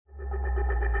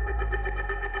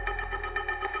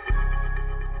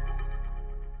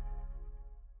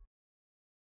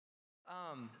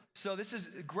So this is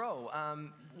Grow.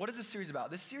 What is this series about?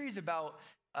 This series is about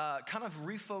kind of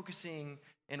refocusing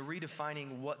and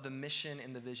redefining what the mission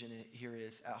and the vision here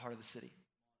is at Heart of the City.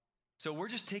 So we're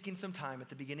just taking some time at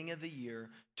the beginning of the year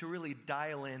to really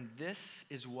dial in. This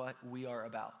is what we are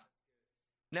about.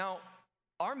 Now,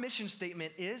 our mission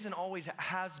statement is and always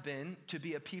has been to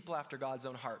be a people after God's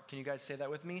own heart. Can you guys say that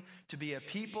with me? To be a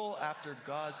people after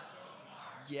God's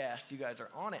heart. Yes, you guys are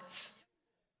on it.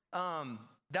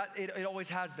 It always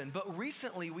has been. But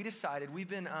recently we decided we've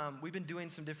been doing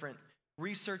some different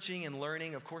researching and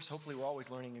learning. Of course, hopefully we're always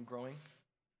learning and growing.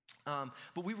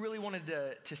 But we really wanted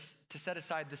to set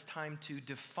aside this time to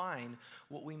define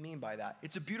what we mean by that.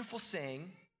 It's a beautiful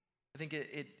saying. I think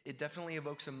it definitely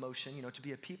evokes emotion, to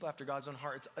be a people after God's own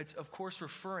heart. It's of course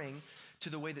referring to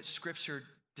the way that Scripture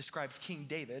describes King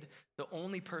David, the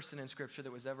only person in Scripture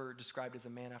that was ever described as a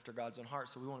man after God's own heart.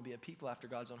 So we want to be a people after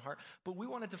God's own heart. But we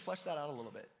wanted to flesh that out a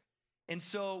little bit. And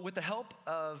so with the help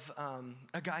of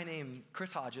a guy named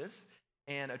Chris Hodges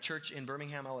and a church in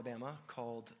Birmingham, Alabama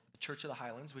called the Church of the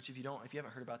Highlands, which if you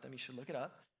haven't heard about them, you should look it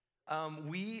up.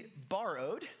 We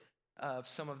borrowed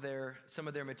some of their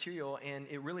material, and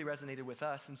it really resonated with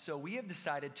us. And so we have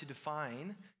decided to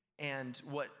define and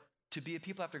what to be a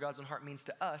people after God's own heart means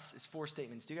to us is 4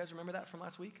 statements. Do you guys remember that from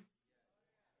last week?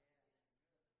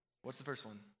 What's the first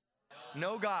one?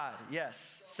 Know God.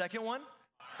 Yes. Second one?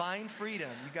 Find freedom.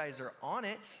 You guys are on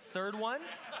it. Third one?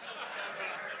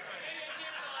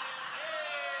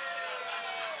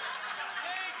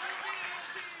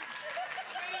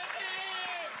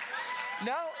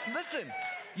 Now, listen.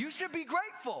 You should be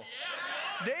grateful.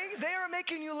 They are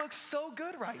making you look so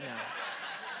good right now.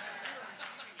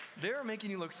 They're making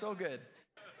you look so good.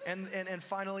 And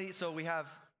finally, so we have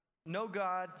know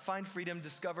God, find freedom,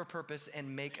 discover purpose,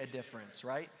 and make a difference,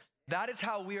 right? That is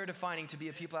how we are defining to be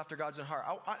a people after God's own heart.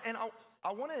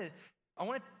 I want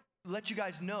to let you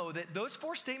guys know that those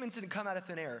 4 statements didn't come out of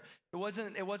thin air. It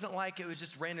wasn't like it was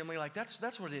just randomly like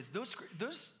that's what it is.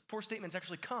 Those 4 statements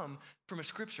actually come from a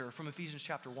scripture from Ephesians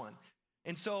chapter 1.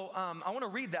 And so I want to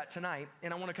read that tonight,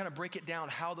 and I want to kind of break it down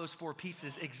how those 4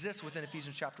 pieces exist within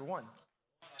Ephesians chapter 1.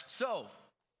 So,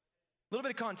 a little bit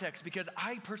of context, because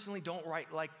I personally don't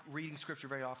like reading scripture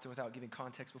very often without giving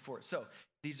context before it. So,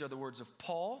 these are the words of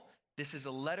Paul. This is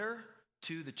a letter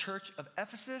to the church of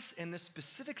Ephesus, and this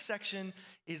specific section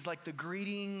is like the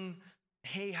greeting,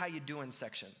 hey, how you doing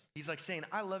section. He's like saying,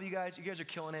 I love you guys are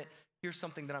killing it. Here's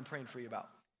something that I'm praying for you about.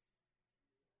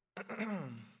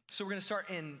 So we're going to start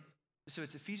so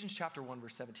it's Ephesians chapter 1,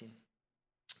 verse 17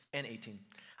 and 18.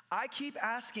 I keep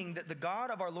asking that the God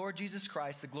of our Lord Jesus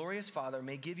Christ, the glorious Father,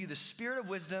 may give you the spirit of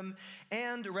wisdom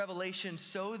and revelation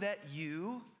so that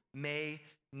you may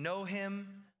know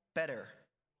him better.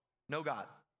 Know God,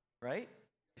 right?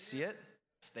 You see it?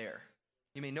 It's there.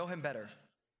 You may know him better.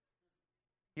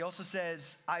 He also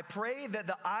says, I pray that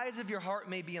the eyes of your heart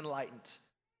may be enlightened.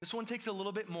 This one takes a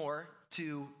little bit more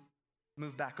to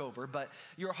move back over, but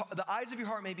the eyes of your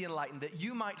heart may be enlightened, that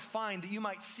you might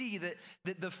see that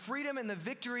the freedom and the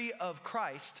victory of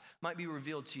Christ might be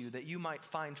revealed to you, that you might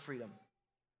find freedom.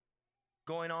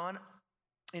 Going on,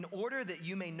 in order that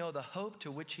you may know the hope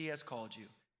to which he has called you,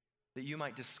 that you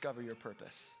might discover your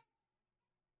purpose.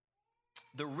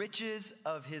 The riches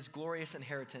of his glorious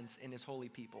inheritance in his holy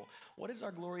people. What is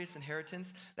our glorious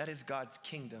inheritance? That is God's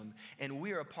kingdom, and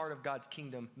we are a part of God's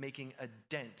kingdom, making a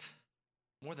dent.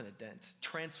 More than a dent,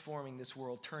 transforming this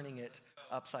world, turning it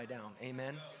upside down.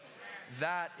 Amen?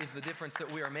 That is the difference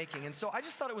that we are making. And so I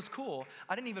just thought it was cool.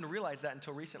 I didn't even realize that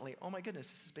until recently. Oh my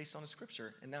goodness, this is based on a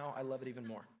scripture. And now I love it even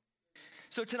more.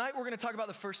 So tonight we're going to talk about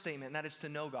the first statement, and that is to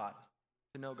know God.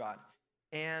 To know God.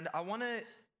 And I want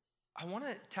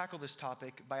to tackle this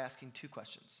topic by asking 2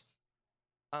 questions.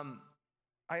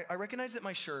 I recognize that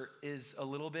my shirt is a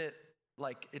little bit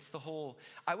like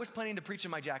I was planning to preach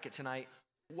in my jacket tonight.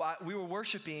 While we were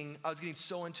worshiping, I was getting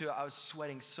so into it, I was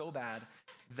sweating so bad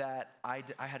that I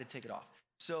had to take it off.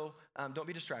 So don't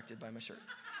be distracted by my shirt.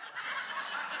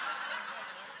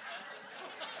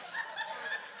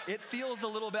 It feels a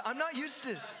little bit, I'm not used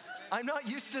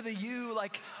to the U,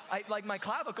 like my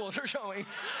clavicles are showing.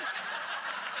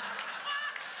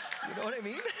 You know what I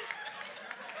mean?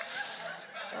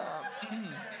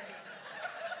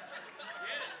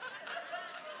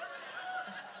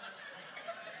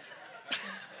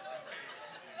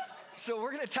 So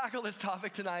we're going to tackle this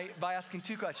topic tonight by asking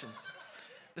 2 questions.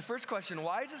 The first question,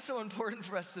 why is it so important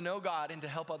for us to know God and to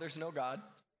help others know God?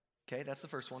 Okay, that's the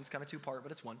first one. It's kind of 2-part,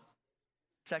 but it's one.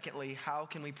 Secondly, how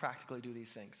can we practically do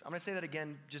these things? I'm going to say that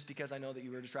again just because I know that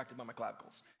you were distracted by my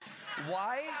clavicles.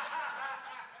 Why?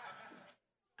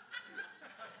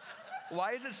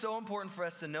 Why is it so important for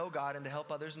us to know God and to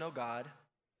help others know God?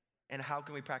 And how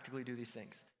can we practically do these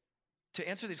things? To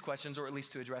answer these questions, or at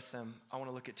least to address them, I want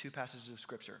to look at two passages of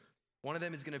Scripture. One of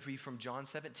them is going to be from John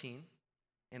 17,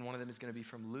 and one of them is going to be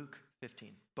from Luke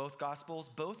 15. Both Gospels,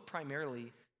 both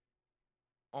primarily,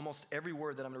 almost every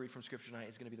word that I'm going to read from Scripture tonight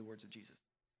is going to be the words of Jesus.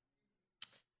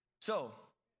 So,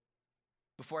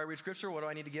 before I read Scripture, what do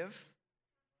I need to give?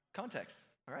 Context.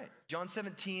 All right. John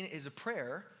 17 is a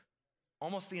prayer.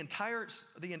 Almost the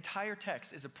entire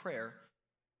text is a prayer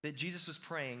that Jesus was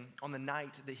praying on the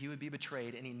night that he would be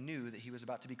betrayed, and he knew that he was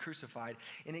about to be crucified.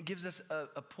 And it gives us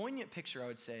a poignant picture, I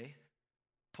would say.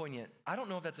 Poignant. I don't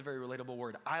know if that's a very relatable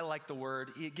word. I like the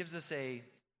word. It gives us a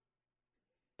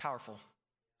powerful,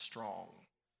 strong.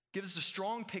 Gives us a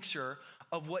strong picture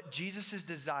of what Jesus'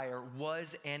 desire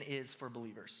was and is for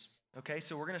believers. Okay,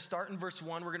 so we're going to start in verse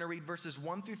 1. We're going to read verses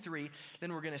 1 through 3.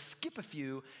 Then we're going to skip a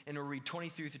few, and we'll read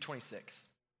 23 through 26.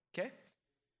 Okay?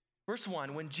 Verse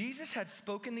 1, when Jesus had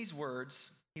spoken these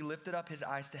words, he lifted up his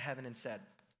eyes to heaven and said,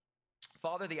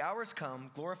 Father, the hour has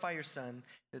come, glorify your Son,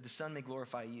 that the Son may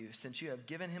glorify you, since you have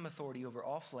given him authority over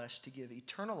all flesh to give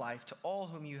eternal life to all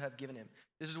whom you have given him.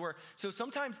 This is where, so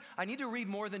sometimes I need to read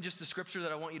more than just the scripture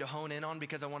that I want you to hone in on,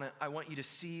 because I want you to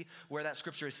see where that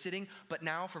scripture is sitting. But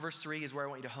now for verse 3 is where I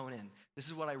want you to hone in. This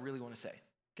is what I really want to say,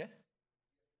 okay?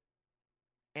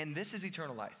 And this is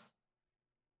eternal life,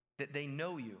 that they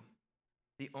know you,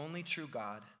 the only true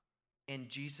God, and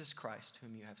Jesus Christ,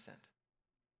 whom you have sent.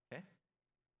 Okay?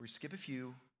 We skip a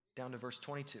few down to verse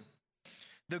 22.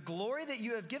 The glory that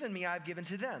you have given me, I have given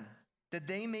to them, that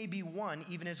they may be one,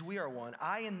 even as we are one.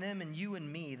 I and them, and you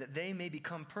and me, that they may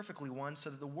become perfectly one,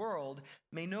 so that the world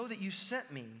may know that you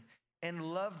sent me and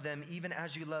loved them even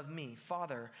as you love me.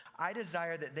 Father, I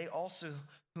desire that they also,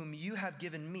 whom you have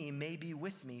given me, may be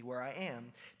with me where I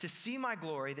am, to see my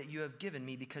glory that you have given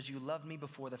me, because you loved me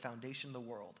before the foundation of the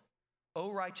world.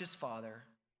 O righteous Father,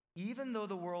 even though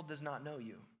the world does not know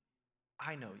you,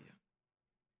 I know you,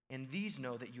 and these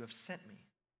know that you have sent me.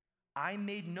 I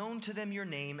made known to them your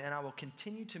name, and I will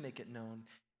continue to make it known,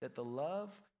 that the love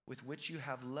with which you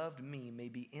have loved me may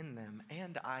be in them,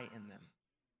 and I in them.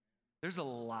 There's a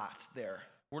lot there.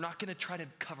 We're not going to try to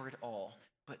cover it all,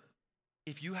 but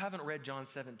if you haven't read John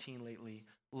 17 lately,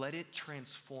 let it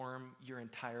transform your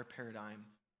entire paradigm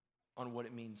on what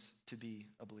it means to be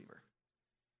a believer.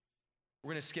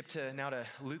 We're going to skip now to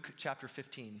Luke chapter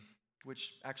 15,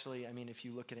 which actually, I mean, if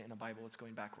you look at it in a Bible, it's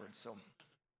going backwards. So,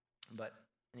 but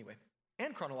anyway,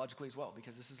 and chronologically as well,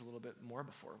 because this is a little bit more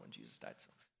before when Jesus died.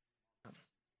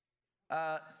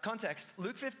 So, context: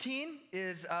 Luke 15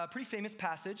 is a pretty famous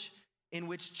passage in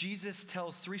which Jesus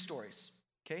tells three stories.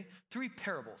 Okay, three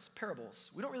parables.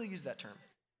 Parables. We don't really use that term.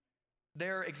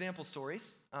 They're example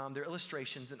stories. They're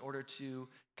illustrations in order to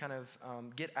kind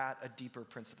of get at a deeper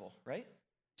principle, right?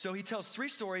 So he tells three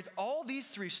stories. All these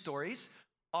three stories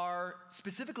are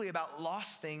specifically about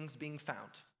lost things being found,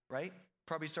 right?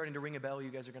 Probably starting to ring a bell. You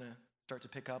guys are going to start to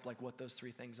pick up like what those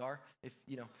three things are, if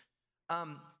you know.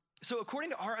 So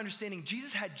according to our understanding,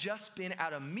 Jesus had just been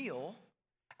at a meal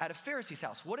at a Pharisee's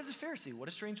house. What is a Pharisee? What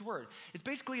a strange word. It's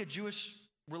basically a Jewish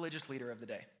religious leader of the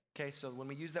day. Okay, so when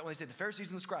we use that, when they say the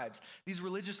Pharisees and the scribes, these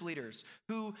religious leaders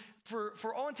who,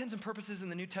 for all intents and purposes in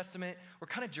the New Testament, were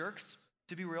kind of jerks,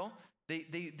 to be real.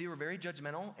 They were very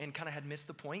judgmental and kind of had missed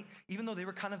the point. Even though they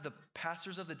were kind of the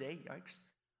pastors of the day, yikes,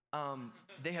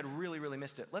 they had really, really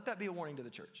missed it. Let that be a warning to the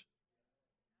church.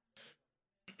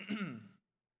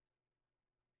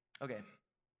 Okay,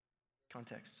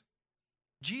 context.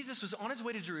 Jesus was on his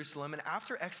way to Jerusalem, and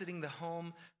after exiting the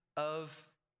home of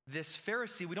this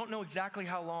Pharisee, we don't know exactly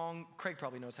how long. Craig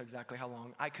probably knows exactly how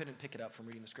long. I couldn't pick it up from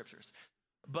reading the scriptures.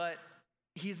 But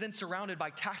he's then surrounded by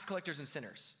tax collectors and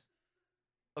sinners.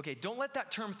 Okay, don't let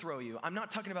that term throw you. I'm not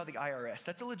talking about the IRS.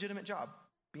 That's a legitimate job,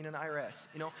 being in the IRS,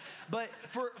 you know. But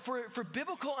for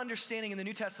biblical understanding in the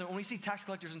New Testament, when we see tax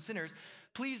collectors and sinners,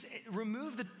 please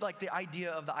remove the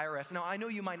idea of the IRS. Now, I know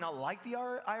you might not like the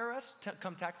IRS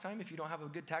come tax time if you don't have a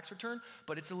good tax return,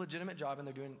 but it's a legitimate job and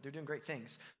they're doing great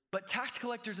things. But tax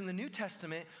collectors in the New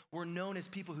Testament were known as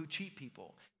people who cheat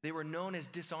people. They were known as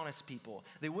dishonest people.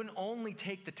 They wouldn't only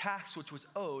take the tax which was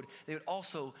owed, they would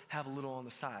also have a little on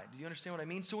the side. Do you understand what I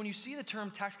mean? So when you see the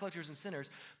term tax collectors and sinners,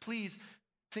 please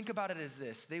think about it as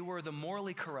this. They were the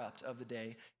morally corrupt of the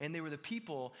day, and they were the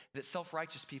people that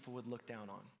self-righteous people would look down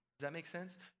on. Does that make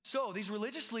sense? So these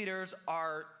religious leaders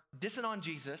are dissing on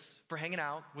Jesus for hanging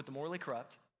out with the morally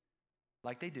corrupt,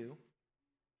 like they do.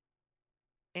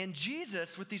 And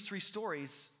Jesus, with these three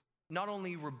stories, not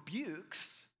only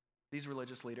rebukes these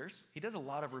religious leaders, he does a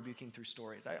lot of rebuking through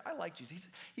stories. I like Jesus.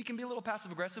 He can be a little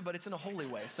passive-aggressive, but it's in a holy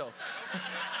way. So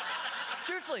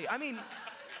seriously, I mean,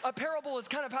 a parable is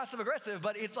kind of passive aggressive,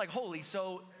 but it's like holy,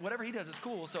 so whatever he does is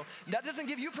cool. So that doesn't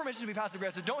give you permission to be passive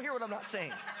aggressive. Don't hear what I'm not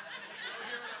saying.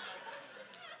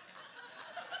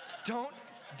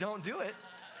 Don't do it.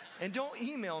 And don't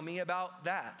email me about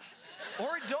that.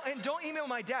 Or don't email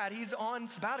my dad. He's on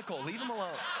sabbatical. Leave him alone.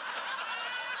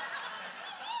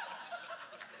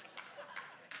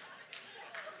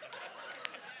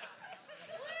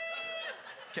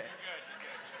 Okay.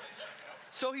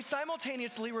 So he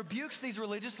simultaneously rebukes these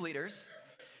religious leaders,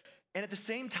 and at the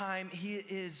same time, he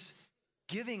is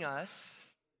giving us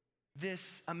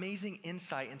this amazing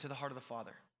insight into the heart of the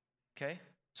Father. Okay?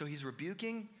 So he's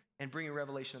rebuking and bringing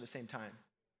revelation at the same time.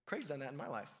 Craig's done that in my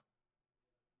life.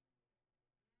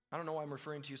 I don't know why I'm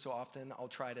referring to you so often. I'll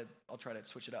try to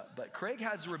switch it up. But Craig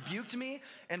has rebuked me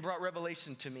and brought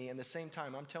revelation to me. And at the same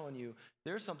time, I'm telling you,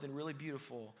 there's something really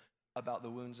beautiful about the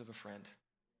wounds of a friend.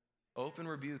 Open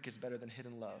rebuke is better than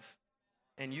hidden love.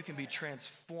 And you can be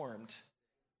transformed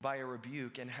by a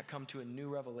rebuke and come to a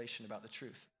new revelation about the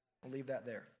truth. I'll leave that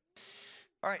there.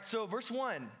 All right, so verse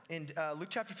 1 in Luke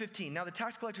chapter 15. Now the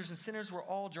tax collectors and sinners were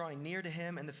all drawing near to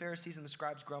him, and the Pharisees and the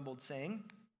scribes grumbled, saying,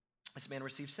 this man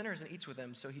receives sinners and eats with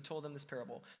them. So he told them this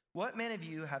parable. What man of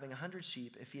you, having 100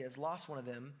 sheep, if he has lost one of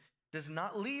them, does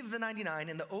not leave the 99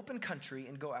 in the open country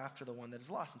and go after the one that is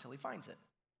lost until he finds it?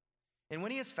 And when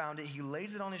he has found it, he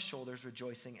lays it on his shoulders,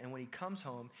 rejoicing. And when he comes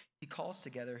home, he calls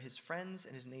together his friends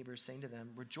and his neighbors, saying to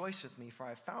them, rejoice with me, for I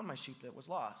have found my sheep that was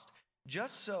lost.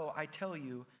 Just so I tell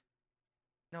you,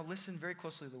 now listen very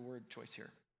closely to the word choice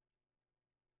here.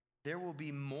 There will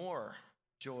be more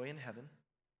joy in heaven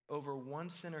over one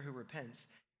sinner who repents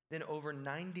than over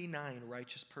 99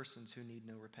 righteous persons who need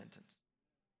no repentance.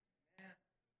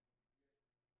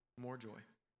 More joy.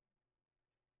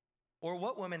 Or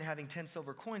what woman having 10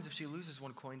 silver coins, if she loses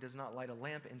one coin, does not light a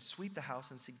lamp and sweep the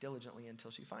house and seek diligently until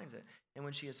she finds it? And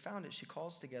when she has found it, she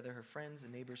calls together her friends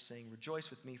and neighbors, saying, rejoice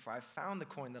with me, for I have found the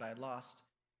coin that I had lost.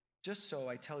 Just so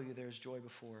I tell you, there is joy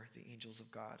before the angels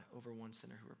of God over one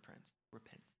sinner who repents.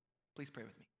 Please pray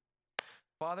with me.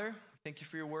 Father, thank you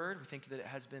for your word. We thank you that it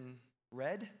has been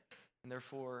read, and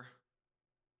therefore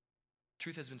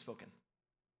truth has been spoken.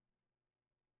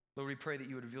 Lord, we pray that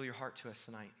you would reveal your heart to us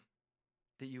tonight,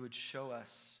 that you would show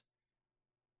us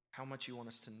how much you want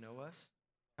us to know us,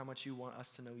 how much you want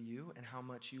us to know you, and how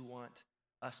much you want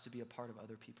us to be a part of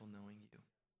other people knowing you.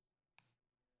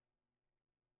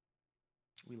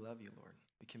 We love you, Lord.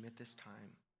 We commit this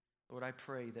time. Lord, I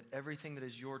pray that everything that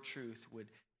is your truth would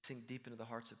sink deep into the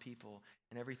hearts of people,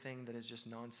 and everything that is just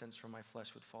nonsense from my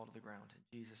flesh would fall to the ground.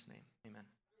 In Jesus' name, amen.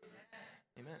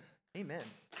 Amen. Amen.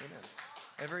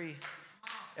 Amen.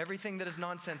 Everything that is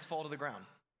nonsense fall to the ground.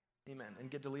 Amen.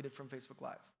 And get deleted from Facebook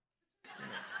Live.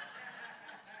 Amen.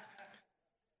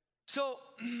 So,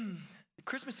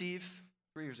 Christmas Eve,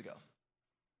 3 years ago,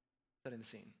 setting the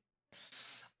scene.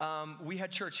 We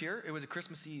had church here. It was a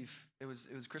Christmas Eve. It was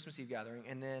a Christmas Eve gathering.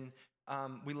 And then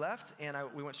we left, and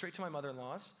we went straight to my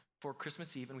mother-in-law's for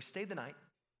Christmas Eve, and we stayed the night.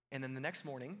 And then the next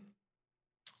morning,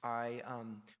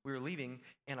 we were leaving,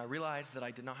 and I realized that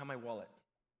I did not have my wallet,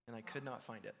 and I could not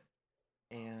find it.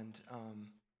 And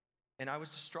I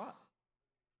was distraught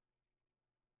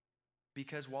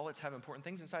because wallets have important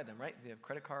things inside them, right? They have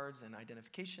credit cards and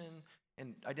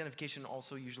identification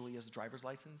also usually is driver's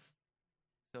license.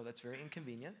 So that's very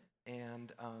inconvenient.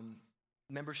 And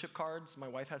membership cards. My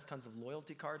wife has tons of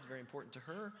loyalty cards, very important to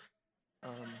her.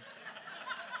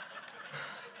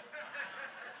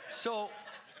 So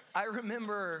I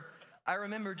remember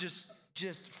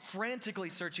just frantically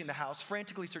searching the house,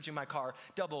 frantically searching my car,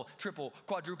 double, triple,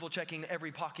 quadruple checking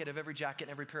every pocket of every jacket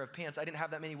and every pair of pants. I didn't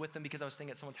have that many with them because I was staying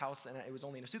at someone's house and it was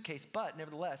only in a suitcase, but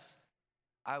nevertheless,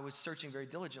 I was searching very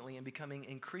diligently and becoming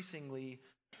increasingly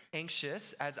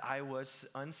anxious as I was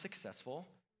unsuccessful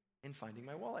in finding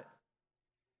my wallet.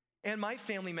 And my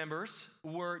family members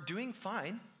were doing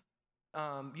fine,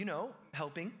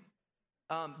 helping.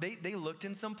 They looked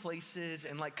in some places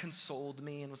and consoled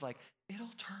me and was like, it'll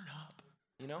turn up,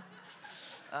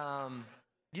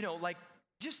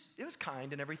 it was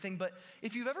kind and everything. But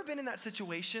if you've ever been in that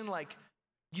situation,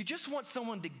 you just want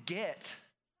someone to get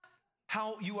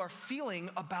how you are feeling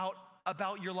about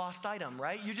your lost item,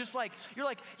 right? You're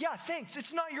like, yeah, thanks.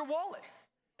 It's not your wallet.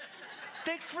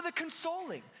 Thanks for the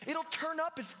consoling. It'll turn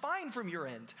up is fine from your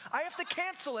end. I have to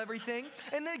cancel everything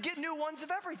and then get new ones of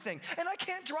everything. And I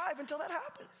can't drive until that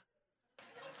happens.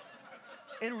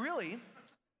 And really,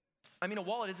 a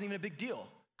wallet isn't even a big deal.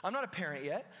 I'm not a parent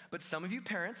yet, but some of you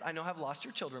parents I know have lost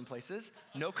your children places.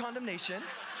 No condemnation.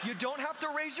 You don't have to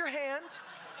raise your hand.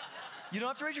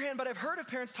 But I've heard of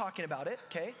parents talking about it,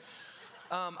 okay?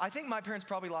 I think my parents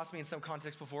probably lost me in some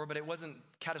context before, but it wasn't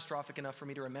catastrophic enough for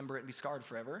me to remember it and be scarred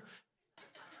forever.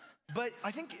 But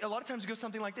I think a lot of times it goes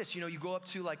something like this. You know, you go up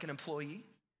to like an employee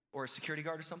or a security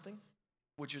guard or something,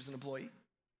 which is an employee,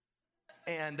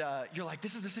 and you're like,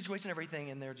 this is the situation and everything,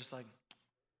 and they're just like,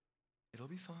 it'll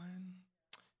be fine.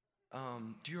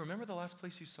 Do you remember the last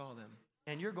place you saw them?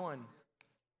 And you're going,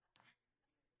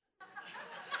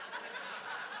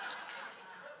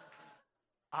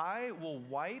 I will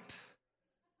wipe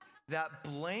that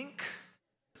blank,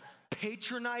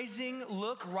 patronizing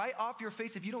look right off your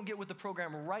face if you don't get with the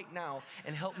program right now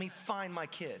and help me find my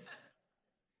kid.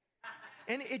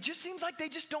 And it just seems like they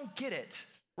just don't get it,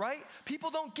 right?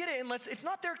 People don't get it unless it's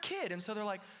not their kid. And so they're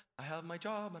like, I have my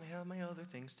job and I have my other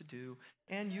things to do,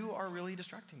 and you are really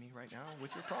distracting me right now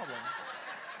with your problem.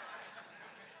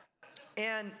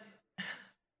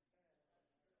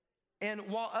 And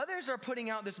while others are putting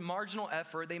out this marginal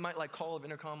effort, they might like call up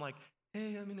intercom like,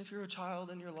 hey, I mean, if you're a child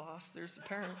and you're lost, there's a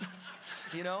parent,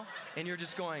 you know? And you're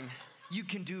just going, you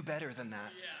can do better than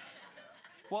that. Yeah.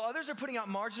 While others are putting out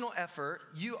marginal effort,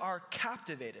 you are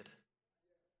captivated,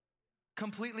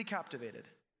 completely captivated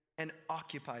and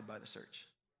occupied by the search.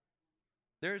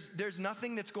 There's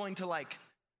nothing that's going to like,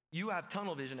 you have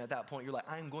tunnel vision at that point. You're like,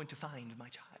 I'm going to find my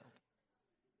child.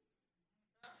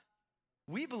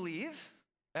 We believe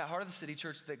at Heart of the City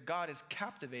Church that God is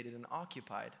captivated and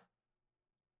occupied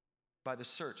by the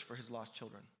search for his lost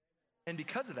children. And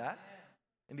because of that,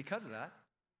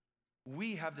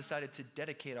 we have decided to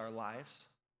dedicate our lives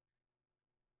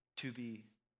to be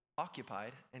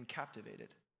occupied and captivated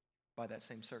by that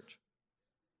same search.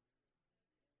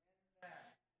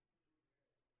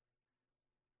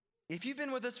 If you've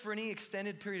been with us for any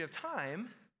extended period of time,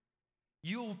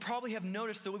 you'll probably have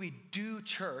noticed the way we do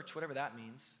church, whatever that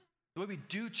means, the way we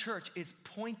do church is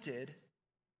pointed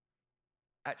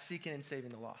at seeking and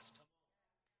saving the lost.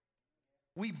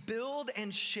 We build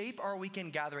and shape our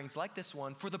weekend gatherings like this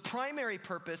one for the primary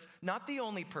purpose, not the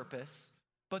only purpose,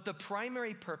 but the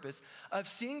primary purpose of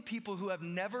seeing people who have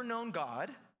never known God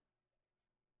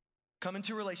come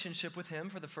into relationship with him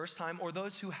for the first time, or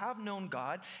those who have known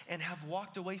God and have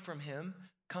walked away from him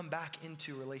come back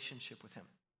into relationship with him,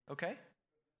 okay?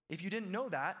 If you didn't know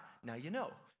that, now you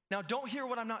know. Now don't hear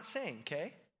what I'm not saying,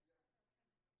 okay?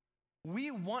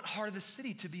 We want Heart of the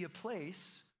City to be a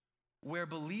place where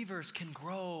believers can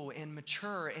grow and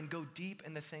mature and go deep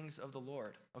in the things of the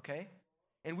Lord, okay?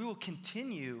 And we will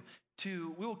continue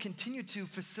to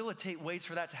facilitate ways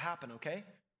for that to happen, okay?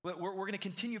 We're going to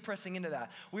continue pressing into that.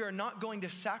 We are not going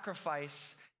to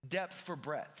sacrifice depth for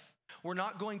breadth. We're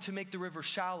not going to make the river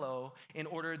shallow in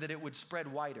order that it would spread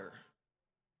wider.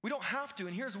 We don't have to,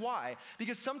 and here's why.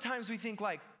 Because sometimes we think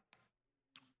like,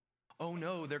 oh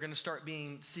no, they're going to start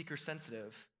being seeker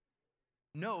sensitive.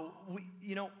 No,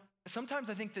 sometimes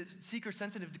I think that seeker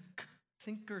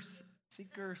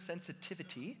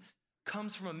sensitivity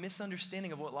comes from a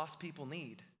misunderstanding of what lost people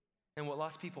need and what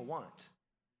lost people want.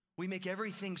 We make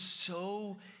everything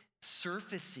so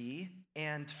surfacey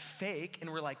and fake, and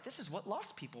we're like, this is what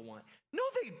lost people want. No,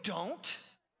 they don't.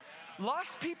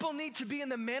 Lost people need to be in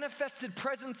the manifested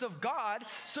presence of God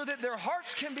so that their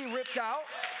hearts can be ripped out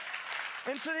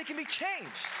and so they can be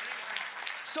changed.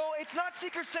 So it's not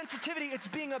seeker sensitivity, it's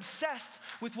being obsessed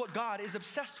with what God is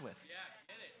obsessed with. Yeah,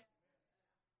 get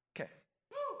it. Okay.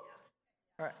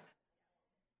 All right.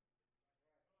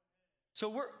 So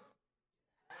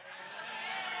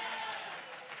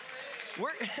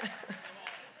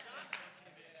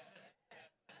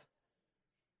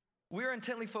we're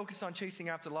intently focused on chasing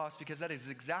after lost because that is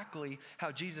exactly how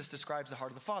Jesus describes the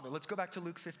heart of the Father. Let's go back to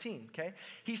Luke 15, okay?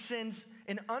 He sends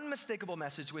an unmistakable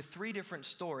message with 3 different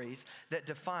stories that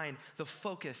define the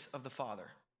focus of the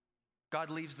Father. God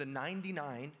leaves the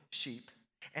 99 sheep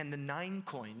and the 9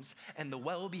 coins and the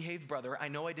well-behaved brother. I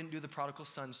know I didn't do the prodigal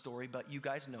son story, but you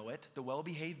guys know it. The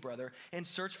well-behaved brother, and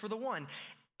search for the one.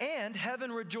 And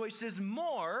heaven rejoices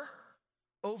more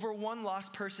over one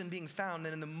lost person being found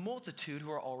than in the multitude who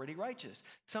are already righteous.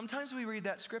 Sometimes we read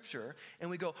that scripture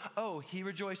and we go, oh, he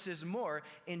rejoices more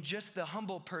in just the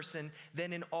humble person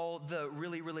than in all the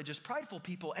really religious, prideful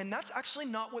people. And that's actually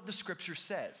not what the scripture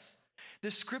says. The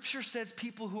scripture says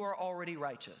people who are already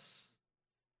righteous.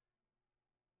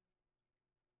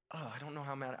 Oh, I don't know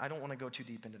how mad, I don't want to go too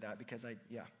deep into that because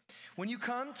When you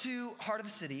come to Heart of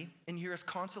the City and you hear us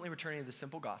constantly returning to the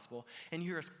simple gospel and you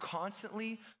hear us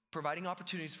constantly providing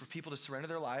opportunities for people to surrender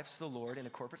their lives to the Lord in a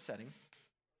corporate setting,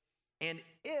 and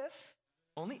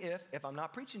only if I'm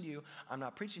not preaching to you, I'm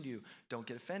not preaching to you. Don't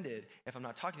get offended. If I'm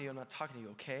not talking to you, I'm not talking to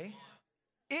you, okay?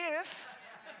 If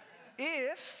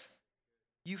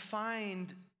you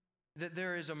find that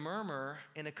there is a murmur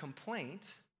and a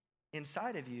complaint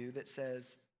inside of you that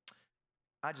says,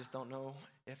 I just don't know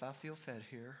if I feel fed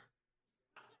here.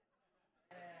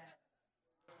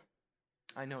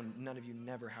 I know none of you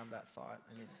never have that thought.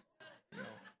 I mean, no.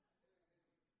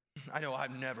 I know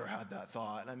I've never had that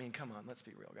thought. I mean, come on, let's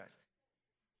be real, guys.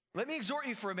 Let me exhort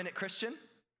you for a minute, Christian.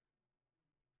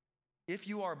 If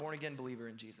you are a born-again believer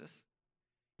in Jesus,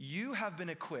 you have been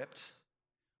equipped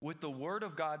with the Word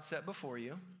of God set before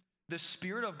you, the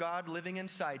Spirit of God living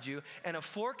inside you, and a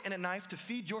fork and a knife to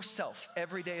feed yourself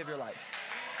every day of your life.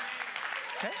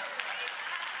 Okay?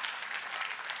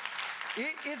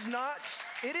 It's not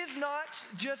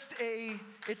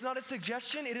a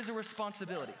suggestion, it is a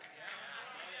responsibility.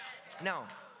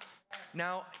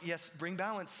 Now, yes, bring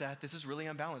balance, Seth. This is really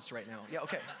unbalanced right now. Yeah,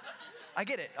 okay. I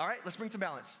get it. All right, let's bring some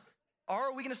balance.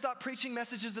 Are we going to stop preaching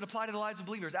messages that apply to the lives of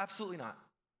believers? Absolutely not.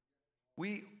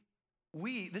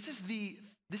 This is the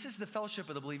fellowship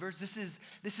of the believers. This is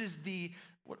the,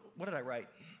 what did I write?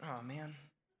 Oh, man.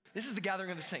 This is the gathering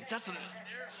of the saints. This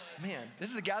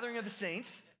is the gathering of the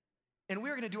saints. And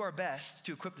we're going to do our best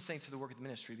to equip the saints for the work of the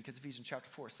ministry because Ephesians chapter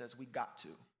 4 says we got to,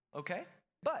 okay?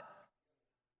 But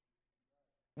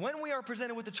when we are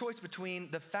presented with the choice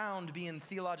between the found being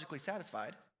theologically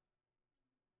satisfied,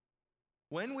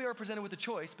 when we are presented with the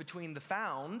choice between the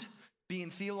found being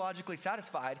theologically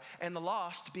satisfied and the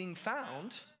lost being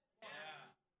found,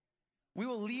 we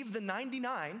will leave the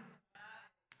 99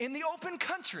 in the open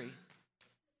country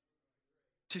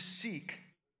to seek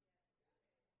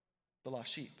the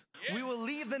lost sheep. We will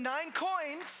leave the 9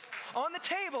 coins on the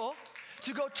table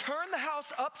to go turn the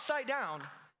house upside down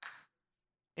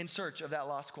in search of that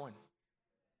lost coin.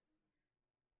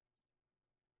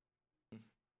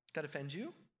 That offends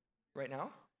you right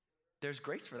now? There's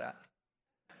grace for that.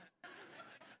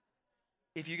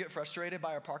 If you get frustrated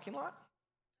by our parking lot,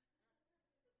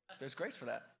 there's grace for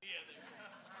that.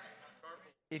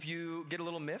 If you get a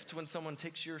little miffed when someone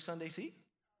takes your Sunday seat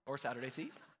or Saturday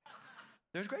seat,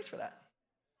 there's grace for that.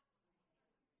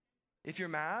 If you're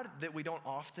mad that we don't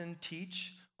often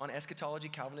teach on eschatology,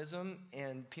 Calvinism,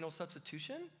 and penal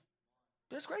substitution,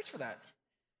 there's grace for that.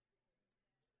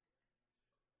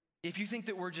 If you think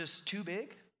that we're just too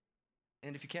big,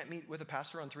 and if you can't meet with a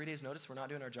pastor on 3 days' notice, we're not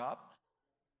doing our job,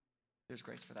 there's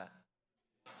grace for that.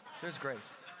 There's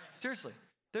grace. Seriously,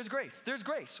 there's grace. There's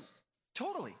grace.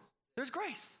 Totally. There's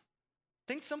grace.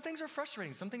 Some things are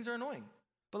frustrating, some things are annoying.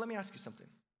 But let me ask you something.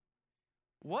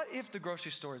 What if the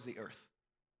grocery store is the earth?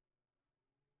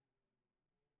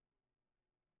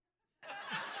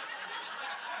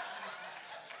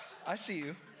 I see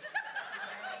you.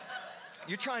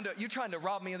 You're trying to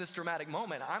rob me of this dramatic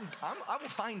moment. I will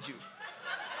find you.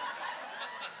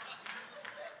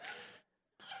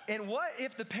 And what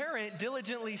if the parent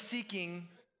diligently seeking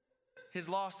his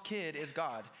lost kid is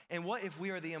God? And what if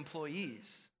we are the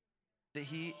employees that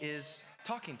he is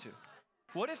talking to?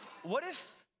 What if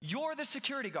you're the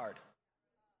security guard?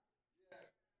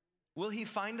 Will he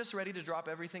find us ready to drop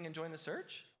everything and join the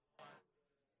search?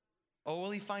 Or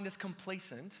will he find us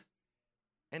complacent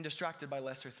and distracted by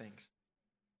lesser things?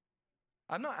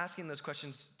 I'm not asking those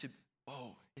questions to,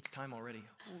 it's time already.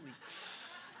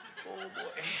 Oh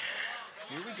boy.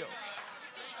 Here we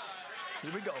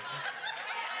go.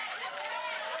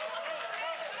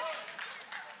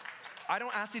 I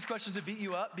don't ask these questions to beat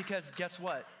you up because guess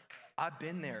what? I've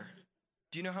been there.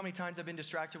 Do you know how many times I've been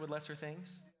distracted with lesser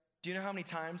things? Do you know how many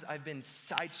times I've been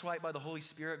sideswiped by the Holy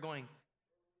Spirit going,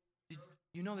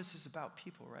 you know this is about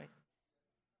people, right?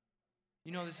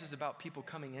 You know this is about people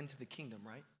coming into the kingdom,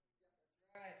 right?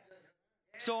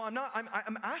 So I'm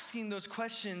asking those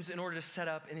questions in order to set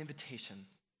up an invitation.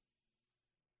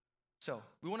 So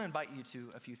we want to invite you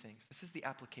to a few things. This is the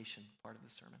application part of the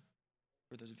sermon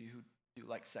for those of you who do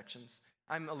like sections.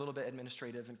 I'm a little bit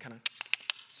administrative and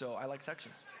so I like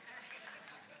sections.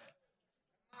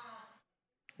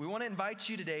 We want to invite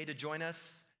you today to join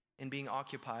us in being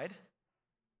occupied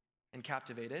and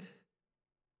captivated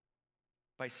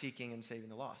by seeking and saving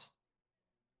the lost.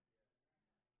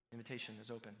 Invitation is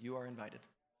open. You are invited.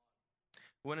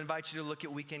 We want to invite you to look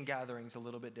at weekend gatherings a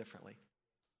little bit differently.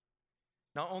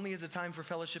 Not only is it a time for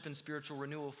fellowship and spiritual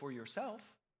renewal for yourself,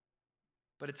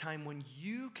 but a time when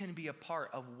you can be a part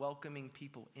of welcoming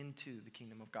people into the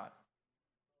kingdom of God.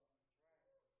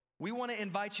 We want to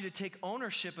invite you to take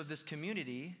ownership of this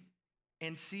community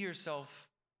and see yourself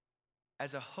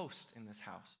as a host in this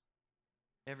house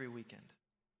every weekend,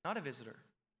 not a visitor.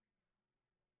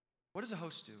 What does a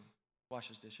host do?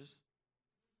 Washes dishes.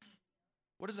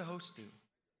 What does a host do?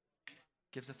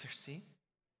 Gives up their seat.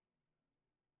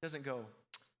 Doesn't go,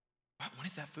 wow, when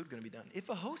is that food going to be done? If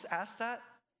a host asks that,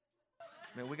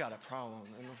 Man, we got a problem.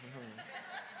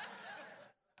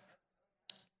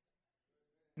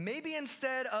 Maybe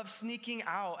instead of sneaking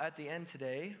out at the end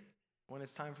today, when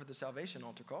it's time for the salvation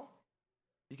altar call,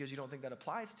 because you don't think that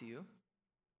applies to you,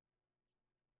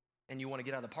 and you want to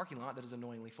get out of the parking lot that is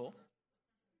annoyingly full,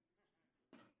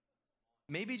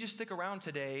 maybe just stick around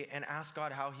today and ask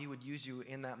God how he would use you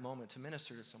in that moment to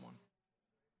minister to someone.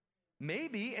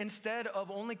 Maybe instead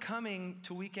of only coming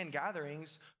to weekend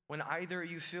gatherings when either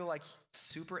you feel like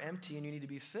super empty and you need to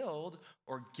be filled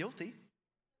or guilty,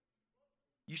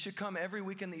 you should come every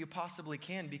weekend that you possibly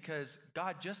can, because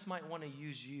God just might want to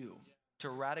use you to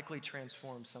radically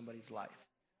transform somebody's life.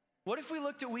 What if we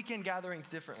looked at weekend gatherings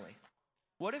differently?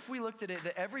 What if we looked at it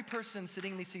that every person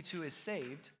sitting in these seats who is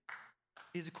saved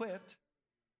is equipped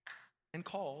and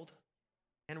called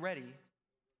and ready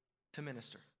to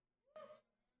minister?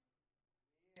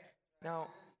 Now,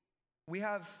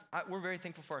 we're very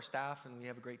thankful for our staff, and we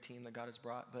have a great team that God has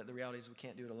brought, but the reality is we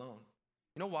can't do it alone.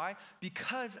 You know why?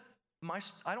 Because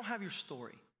I don't have your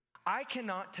story. I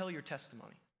cannot tell your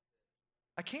testimony.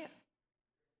 I can't.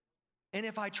 And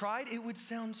if I tried, it would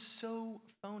sound so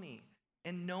phony,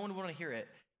 and no one would want to hear it,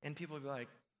 and people would be like,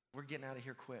 we're getting out of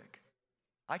here quick.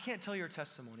 I can't tell your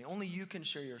testimony. Only you can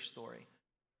share your story.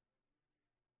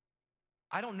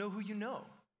 I don't know who you know.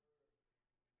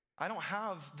 I don't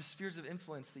have the spheres of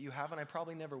influence that you have, and I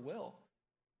probably never will.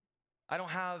 I don't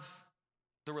have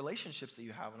the relationships that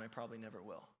you have, and I probably never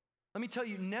will. Let me tell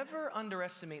you, never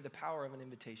underestimate the power of an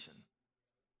invitation.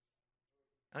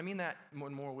 I mean that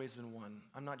in more ways than one.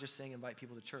 I'm not just saying invite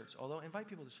people to church, although invite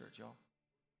people to church, y'all.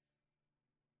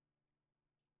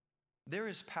 There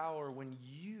is power when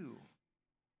you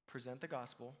present the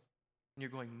gospel, and you're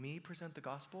going, me present the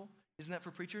gospel? Isn't that for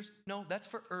preachers? No, that's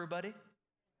for everybody.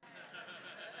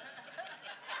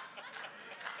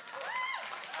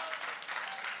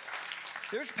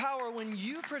 There's power when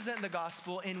you present the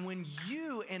gospel and when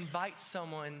you invite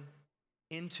someone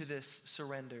into this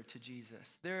surrender to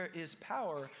Jesus. There is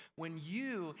power when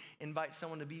you invite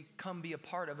someone to be a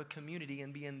part of a community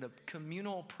and be in the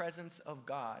communal presence of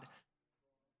God.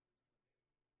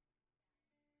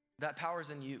 That power is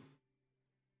in you.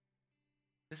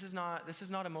 This is not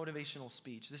a motivational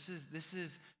speech. This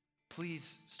is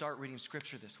please start reading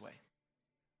scripture this way.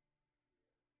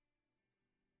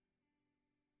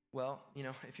 Well,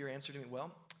 if your answer to me,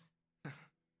 well,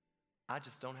 I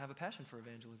just don't have a passion for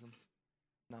evangelism.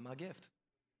 Not my gift.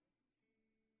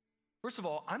 First of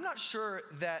all, I'm not sure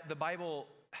that the Bible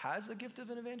has a gift of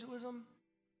an evangelism.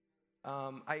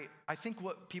 I think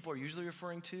what people are usually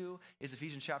referring to is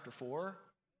Ephesians chapter 4,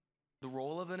 the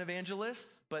role of an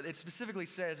evangelist, but it specifically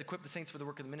says, equip the saints for the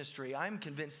work of the ministry. I'm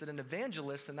convinced that an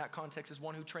evangelist in that context is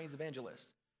one who trains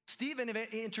evangelists. Stephen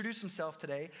introduced himself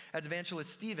today as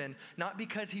evangelist Stephen, not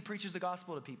because he preaches the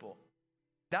gospel to people.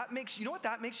 You know what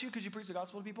that makes you because you preach the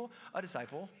gospel to people? A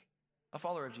disciple, a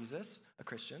follower of Jesus, a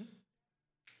Christian.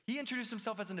 He introduced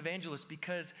himself as an evangelist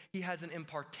because he has an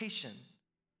impartation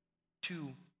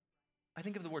to, I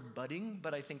think of the word budding,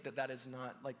 but I think that is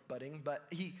not like budding, but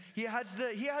he has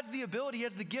the ability, he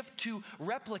has the gift to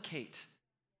replicate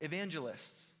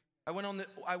evangelists. I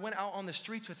went out on the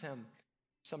streets with him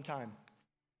sometime,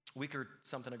 a week or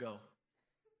something ago.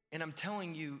 And I'm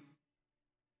telling you,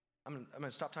 I'm going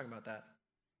to stop talking about that.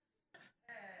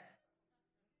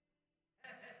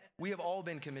 We have all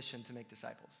been commissioned to make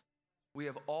disciples. We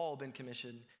have all been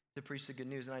commissioned to preach the good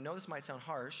news. And I know this might sound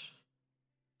harsh,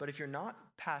 but if you're not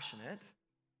passionate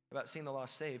about seeing the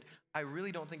lost saved, I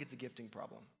really don't think it's a gifting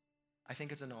problem. I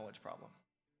think it's a knowledge problem.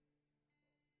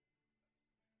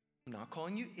 I'm not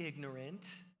calling you ignorant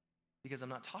because I'm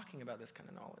not talking about this kind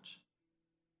of knowledge.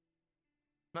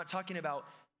 I'm not talking about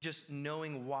just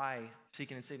knowing why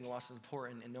seeking and saving the lost is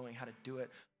important and knowing how to do it.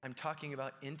 I'm talking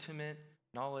about intimate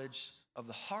knowledge of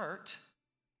the heart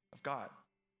of God.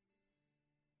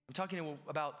 I'm talking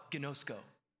about gnosko,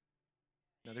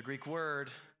 another Greek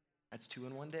word, that's two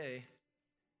in one day.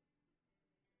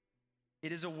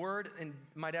 It is a word, and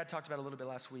my dad talked about it a little bit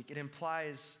last week. It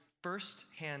implies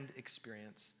first-hand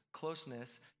experience,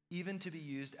 closeness, even to be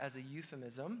used as a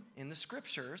euphemism in the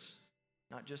scriptures,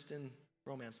 not just in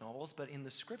romance novels, but in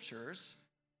the scriptures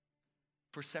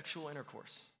for sexual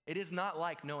intercourse. It is not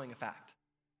like knowing a fact.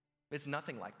 It's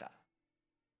nothing like that.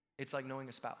 It's like knowing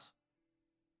a spouse.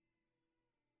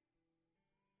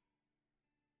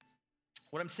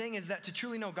 What I'm saying is that to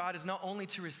truly know God is not only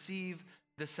to receive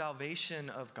the salvation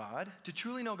of God. To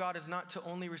truly know God is not to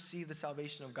only receive the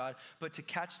salvation of God, but to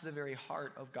catch the very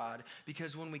heart of God.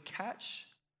 Because when we catch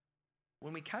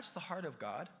the heart of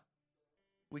God,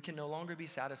 we can no longer be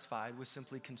satisfied with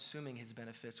simply consuming his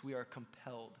benefits. We are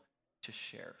compelled to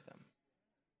share them.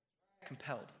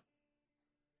 compelled.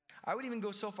 I would even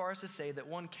go so far as to say that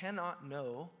one cannot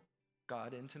know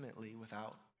God intimately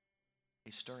without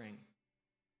a stirring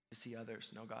to see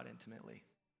others know God intimately.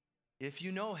 If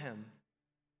you know him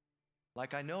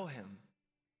like I know him,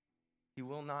 he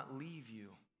will not leave you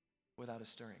without a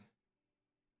stirring.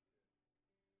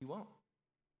 He won't.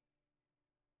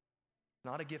 It's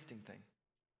not a gifting thing.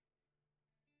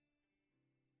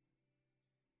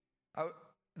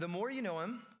 The more you know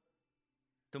him,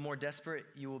 the more desperate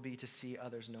you will be to see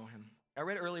others know him. I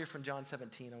read earlier from John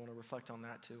 17. I want to reflect on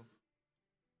that too.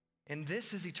 And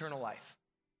this is eternal life,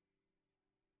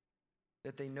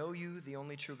 that they know you, the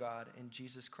only true God, and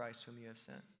Jesus Christ whom you have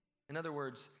sent. In other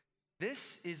words,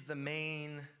 this is the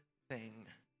main thing.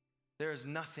 There is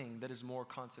nothing that is more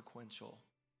consequential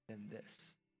than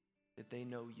this, that they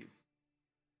know you,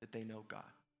 that they know God.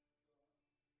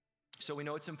 So we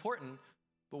know it's important,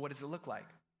 but what does it look like?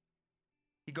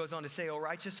 He goes on to say, O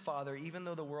righteous Father, even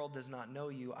though the world does not know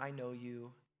you, I know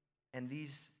you, and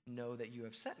these know that you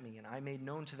have sent me, and I made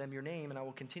known to them your name, and I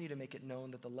will continue to make it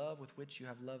known that the love with which you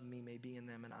have loved me may be in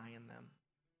them and I in them.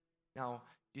 Now,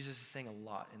 Jesus is saying a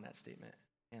lot in that statement,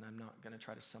 and I'm not going to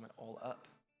try to sum it all up.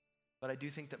 But I do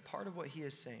think that part of what he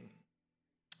is saying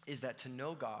is that to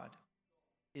know God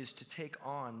is to take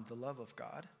on the love of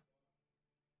God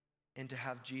and to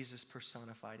have Jesus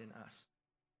personified in us.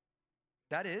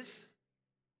 That is,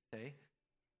 say,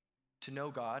 to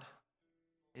know God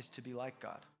is to be like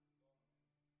God.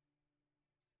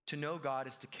 To know God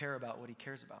is to care about what he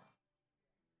cares about.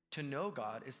 To know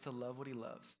God is to love what he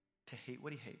loves, to hate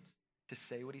what he hates, to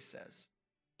say what he says,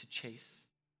 to chase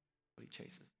what he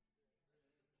chases.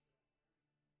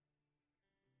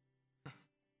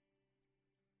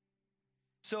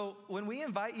 So when we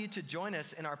invite you to join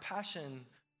us in our passion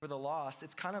for the lost,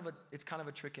 it's kind of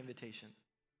a trick invitation.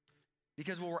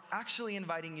 Because what we're actually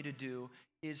inviting you to do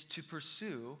is to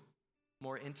pursue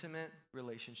more intimate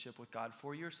relationship with God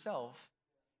for yourself,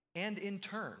 and in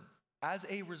turn, as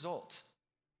a result,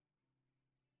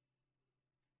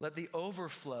 let the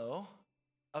overflow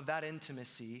of that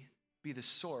intimacy be the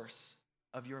source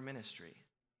of your ministry.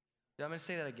 I'm going to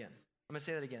say that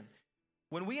again.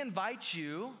 When we invite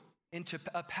you into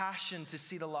a passion to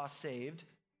see the lost saved,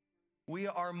 we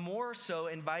are more so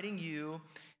inviting you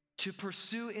to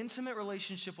pursue intimate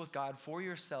relationship with God for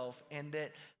yourself, and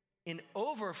that in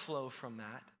overflow from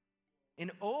that,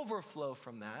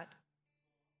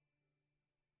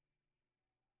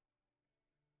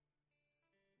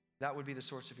 that would be the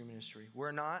source of your ministry.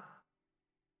 We're not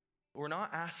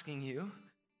asking you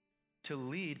to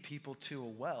lead people to a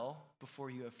well before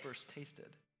you have first tasted.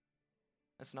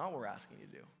 That's not what we're asking you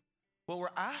to do. What we're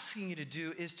asking you to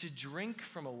do is to drink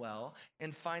from a well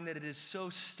and find that it is so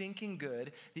stinking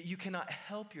good that you cannot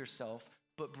help yourself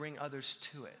but bring others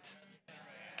to it.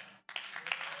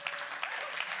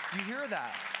 Do you hear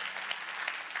that?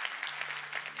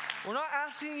 We're not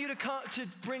asking you to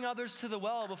bring others to the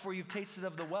well before you've tasted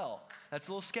of the well. That's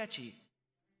a little sketchy.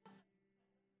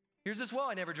 Here's this well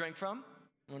I never drank from.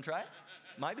 You want to try it?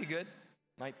 Might be good.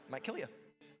 Might kill you.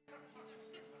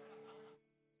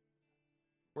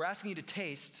 We're asking you to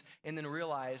taste and then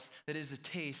realize that it is a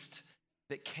taste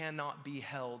that cannot be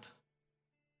held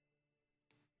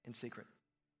in secret.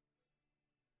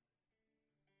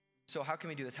 So how can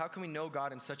we do this? How can we know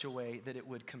God in such a way that it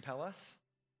would compel us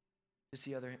to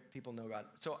see other people know God?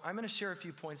 So I'm going to share a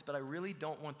few points, but I really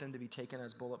don't want them to be taken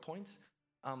as bullet points,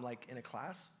 like in a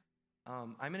class.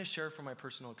 I'm going to share from my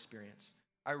personal experience.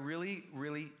 I really,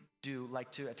 really do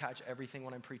like to attach everything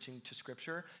when I'm preaching to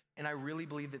Scripture, and I really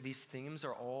believe that these themes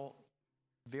are all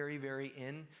very, very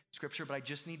in Scripture, but I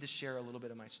just need to share a little bit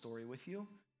of my story with you,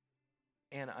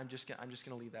 and I'm just going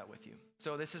to leave that with you.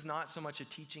 So this is not so much a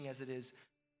teaching as it is,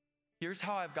 here's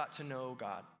how I've got to know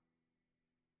God,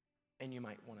 and you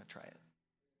might want to try it.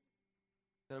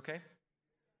 Is that okay?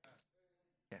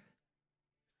 Okay.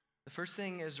 The first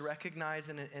thing is recognize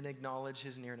and acknowledge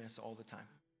his nearness all the time.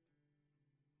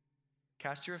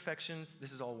 Cast your affections,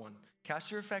 this is all one. Cast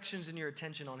your affections and your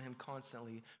attention on him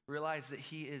constantly. Realize that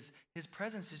his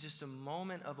presence is just a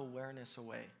moment of awareness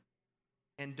away.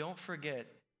 And don't forget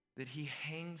that he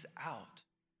hangs out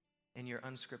in your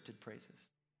unscripted praises.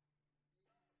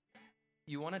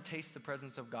 You want to taste the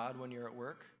presence of God when you're at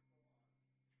work?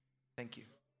 Thank you.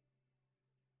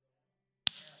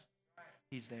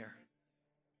 He's there.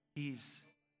 He's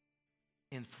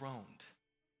enthroned.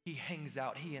 He hangs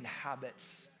out. He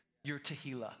inhabits your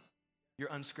tehillah, your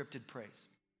unscripted praise.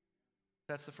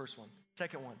 That's the first one.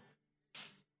 Second one,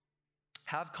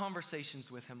 have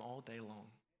conversations with him all day long.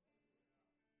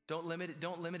 Don't limit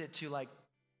it to like,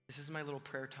 this is my little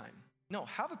prayer time. No,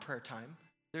 have a prayer time,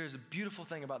 There's a beautiful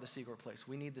thing about the secret place.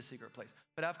 We need the secret place.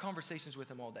 But have conversations with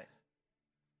him all day.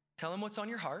 Tell him what's on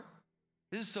your heart.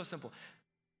 This is so simple.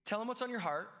 Tell him what's on your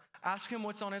heart. Ask him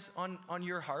what's on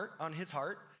your heart, on his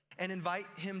heart, and invite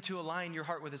him to align your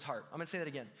heart with his heart. I'm going to say that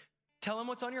again. Tell him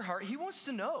what's on your heart. He wants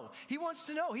to know. He wants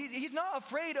to know. He's not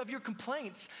afraid of your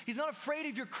complaints. He's not afraid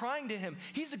of your crying to him.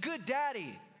 He's a good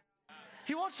daddy.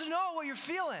 He wants to know what you're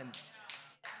feeling.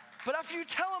 But after you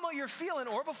tell him what you're feeling,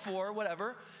 or before,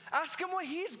 whatever, ask him what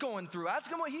he's going through.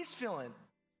 Ask him what he's feeling.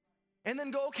 And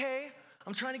then go, okay,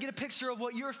 I'm trying to get a picture of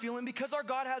what you're feeling because our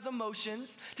God has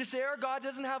emotions. To say our God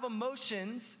doesn't have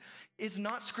emotions is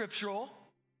not scriptural.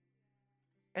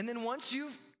 And then once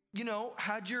you've,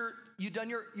 you've done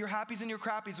your happies and your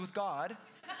crappies with God,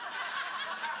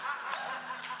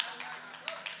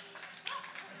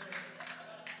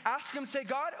 ask him, say,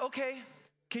 God, okay,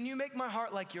 can you make my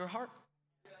heart like your heart?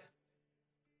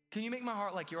 Can you make my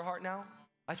heart like your heart now?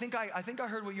 I think I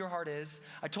heard what your heart is.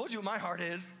 I told you what my heart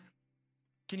is.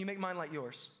 Can you make mine like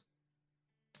yours?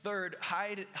 Third,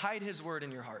 hide his word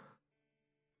in your heart.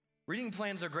 Reading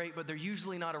plans are great, but they're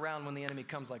usually not around when the enemy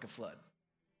comes like a flood.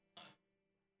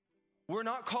 We're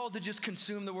not called to just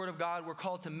consume the word of God. We're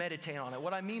called to meditate on it.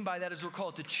 What I mean by that is we're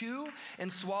called to chew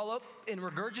and swallow and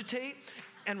regurgitate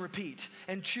and repeat.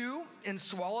 And chew and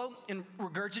swallow and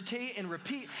regurgitate and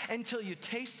repeat until you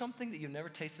taste something that you've never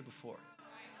tasted before.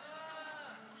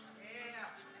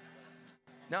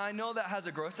 Now, I know that has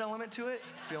a gross element to it.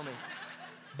 Feel me.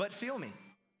 But feel me.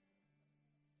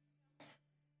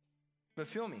 But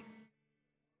feel me.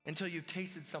 Until you've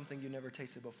tasted something you've never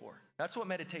tasted before. That's what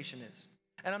meditation is.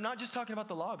 And I'm not just talking about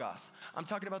the Logos. I'm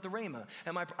talking about the Rhema.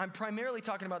 And I'm primarily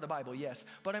talking about the Bible, yes.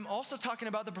 But I'm also talking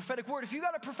about the prophetic word. If you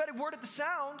got a prophetic word at the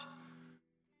sound,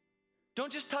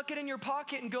 don't just tuck it in your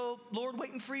pocket and go, Lord,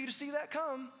 waiting for you to see that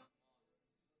come.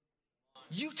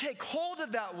 You take hold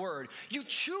of that word. You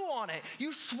chew on it.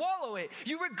 You swallow it.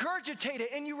 You regurgitate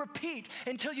it. And you repeat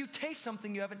until you taste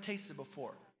something you haven't tasted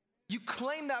before. You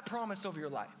claim that promise over your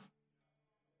life.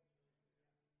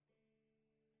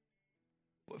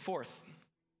 Fourth,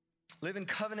 live in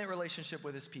covenant relationship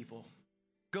with his people.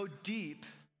 Go deep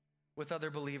with other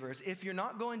believers. If you're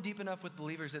not going deep enough with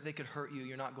believers that they could hurt you,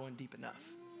 you're not going deep enough.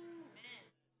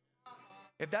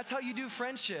 If that's how you do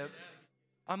friendship,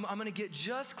 I'm going to get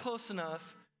just close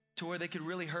enough to where they could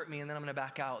really hurt me and then I'm going to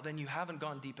back out. Then you haven't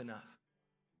gone deep enough.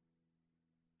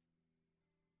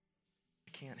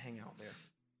 You can't hang out there.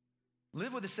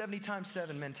 Live with a 70 times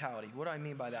 7 mentality. What do I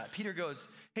mean by that? Peter goes,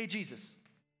 hey, Jesus,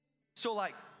 so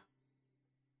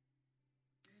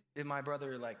if my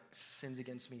brother sins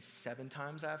against me 7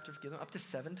 times, I have to forgive him? Up to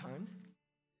 7 times?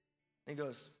 And he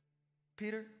goes,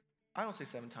 Peter, I don't say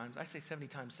 7 times, I say 70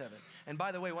 times 7. And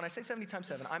by the way, when I say 70 times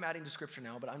 7, I'm adding to scripture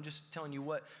now, but I'm just telling you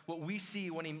what we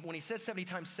see when he says 70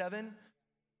 times 7,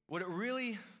 what it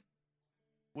really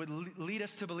would lead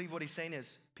us to believe what he's saying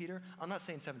is, Peter, I'm not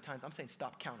saying 7 times, I'm saying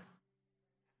stop counting.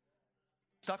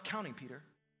 Stop counting, Peter.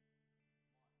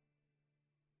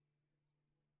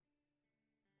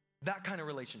 That kind of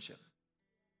relationship.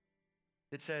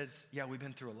 It says, yeah, we've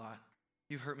been through a lot.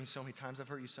 You've hurt me so many times. I've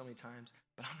hurt you so many times,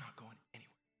 but I'm not going anywhere.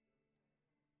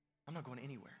 I'm not going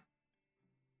anywhere.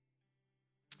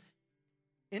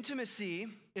 Intimacy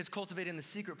is cultivated in the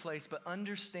secret place, but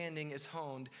understanding is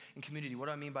honed in community. What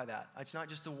do I mean by that? It's not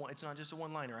just a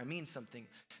one-liner. I mean something.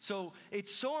 So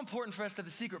it's so important for us to have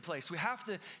the secret place. We have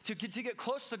to get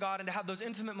close to God and to have those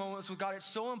intimate moments with God. It's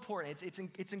so important.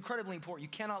 It's incredibly important.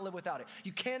 You cannot live without it.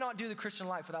 You cannot do the Christian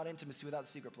life without intimacy, without the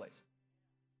secret place.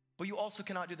 But you also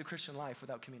cannot do the Christian life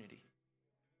without community.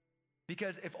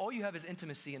 Because if all you have is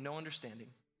intimacy and no understanding,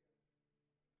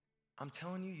 I'm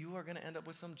telling you, you are going to end up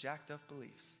with some jacked up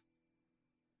beliefs.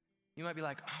 You might be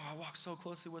like, oh, I walk so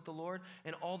closely with the Lord,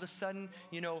 and all of a sudden,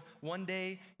 one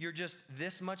day you're just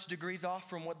this much degrees off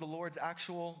from what the Lord's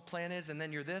actual plan is, and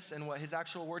then you're this and what his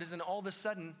actual word is, and all of a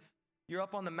sudden, you're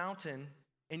up on the mountain,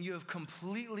 and you have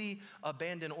completely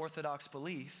abandoned orthodox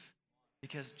belief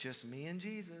because just me and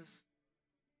Jesus.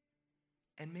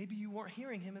 And maybe you weren't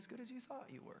hearing him as good as you thought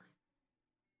you were.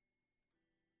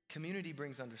 Community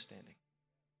brings understanding.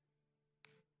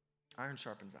 Iron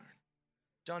sharpens iron.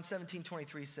 John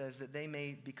 17:23 says that they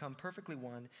may become perfectly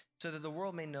one, so that the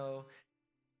world may know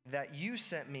that you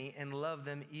sent me and love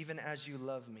them even as you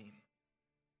love me.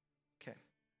 Okay.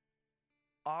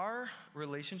 Our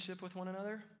relationship with one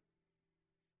another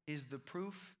is the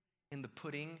proof in the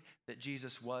pudding that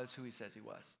Jesus was who he says he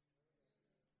was.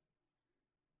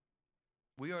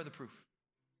 We are the proof.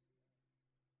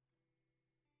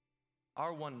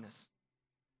 Our oneness,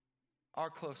 our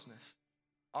closeness,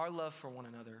 our love for one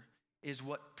another is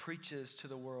what preaches to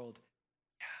the world,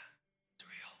 yeah, it's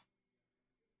real.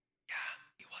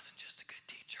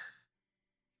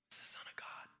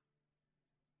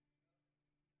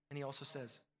 And he also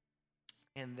says,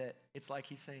 and that it's like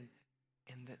he's saying,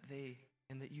 and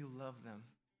that you love them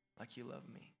like you love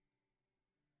me.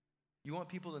 You want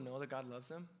people to know that God loves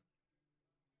them?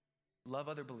 Love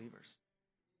other believers.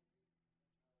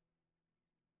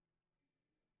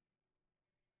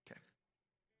 Okay.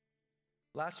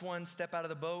 Last one, step out of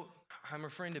the boat. I'm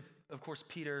referring to, of course,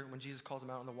 Peter when Jesus calls him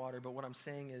out in the water, but what I'm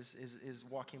saying is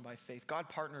walking by faith. God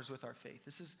partners with our faith.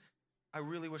 I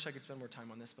really wish I could spend more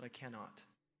time on this, but I cannot.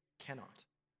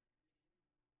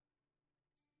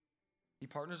 He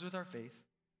partners with our faith.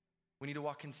 We need to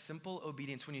walk in simple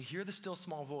obedience. When you hear the still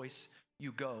small voice,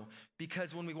 you go.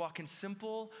 Because when we walk in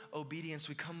simple obedience,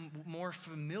 we become more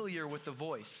familiar with the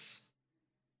voice.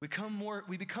 We become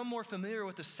more familiar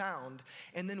with the sound,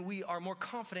 and then we are more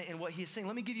confident in what he is saying.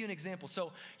 Let me give you an example.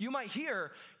 So you might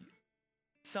hear,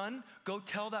 son, go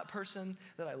tell that person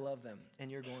that I love them.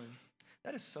 And you're going,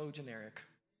 that is so generic.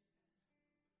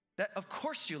 That of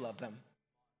course you love them.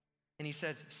 And he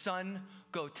says, son,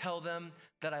 go tell them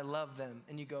that I love them.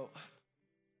 And you go,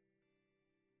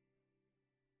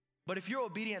 but if you're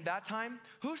obedient that time,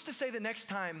 who's to say the next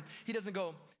time he doesn't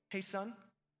go, hey, son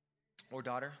or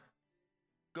daughter,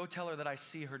 go tell her that I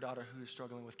see her daughter who is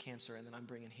struggling with cancer and that I'm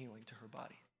bringing healing to her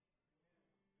body.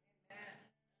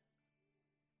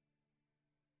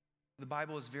 The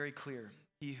Bible is very clear.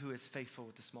 He who is faithful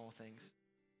with the small things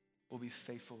will be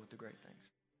faithful with the great things.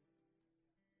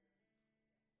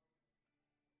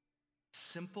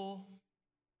 Simple,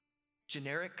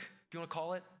 generic, if you want to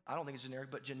call it, I don't think it's generic,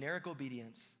 but generic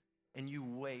obedience. And you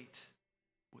wait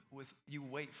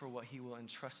for what he will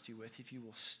entrust you with if you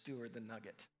will steward the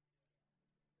nugget.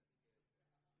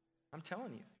 I'm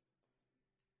telling you.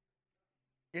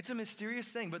 It's a mysterious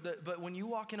thing, but when you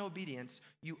walk in obedience,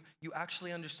 you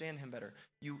actually understand him better.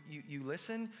 You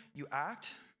listen, you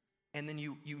act, and then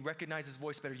you recognize his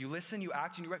voice better. You listen, you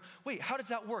act, and wait, how does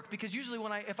that work? Because usually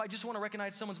if I just want to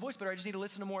recognize someone's voice better, I just need to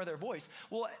listen to more of their voice.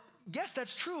 Well, yes,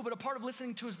 that's true, but a part of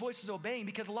listening to his voice is obeying,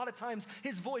 because a lot of times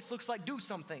his voice looks like do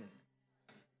something.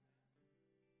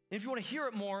 And if you want to hear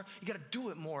it more, you got to do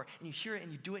it more. And you hear it and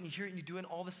you do it and you hear it and you do it, and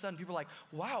all of a sudden people are like,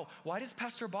 wow, why does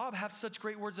Pastor Bob have such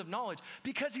great words of knowledge?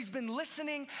 Because he's been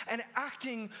listening and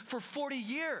acting for 40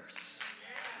 years.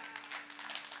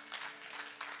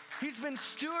 He's been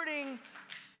stewarding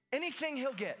anything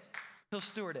he'll get. He'll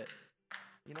steward it.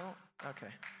 You know? Okay.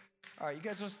 All right, you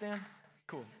guys want to stand?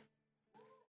 Cool.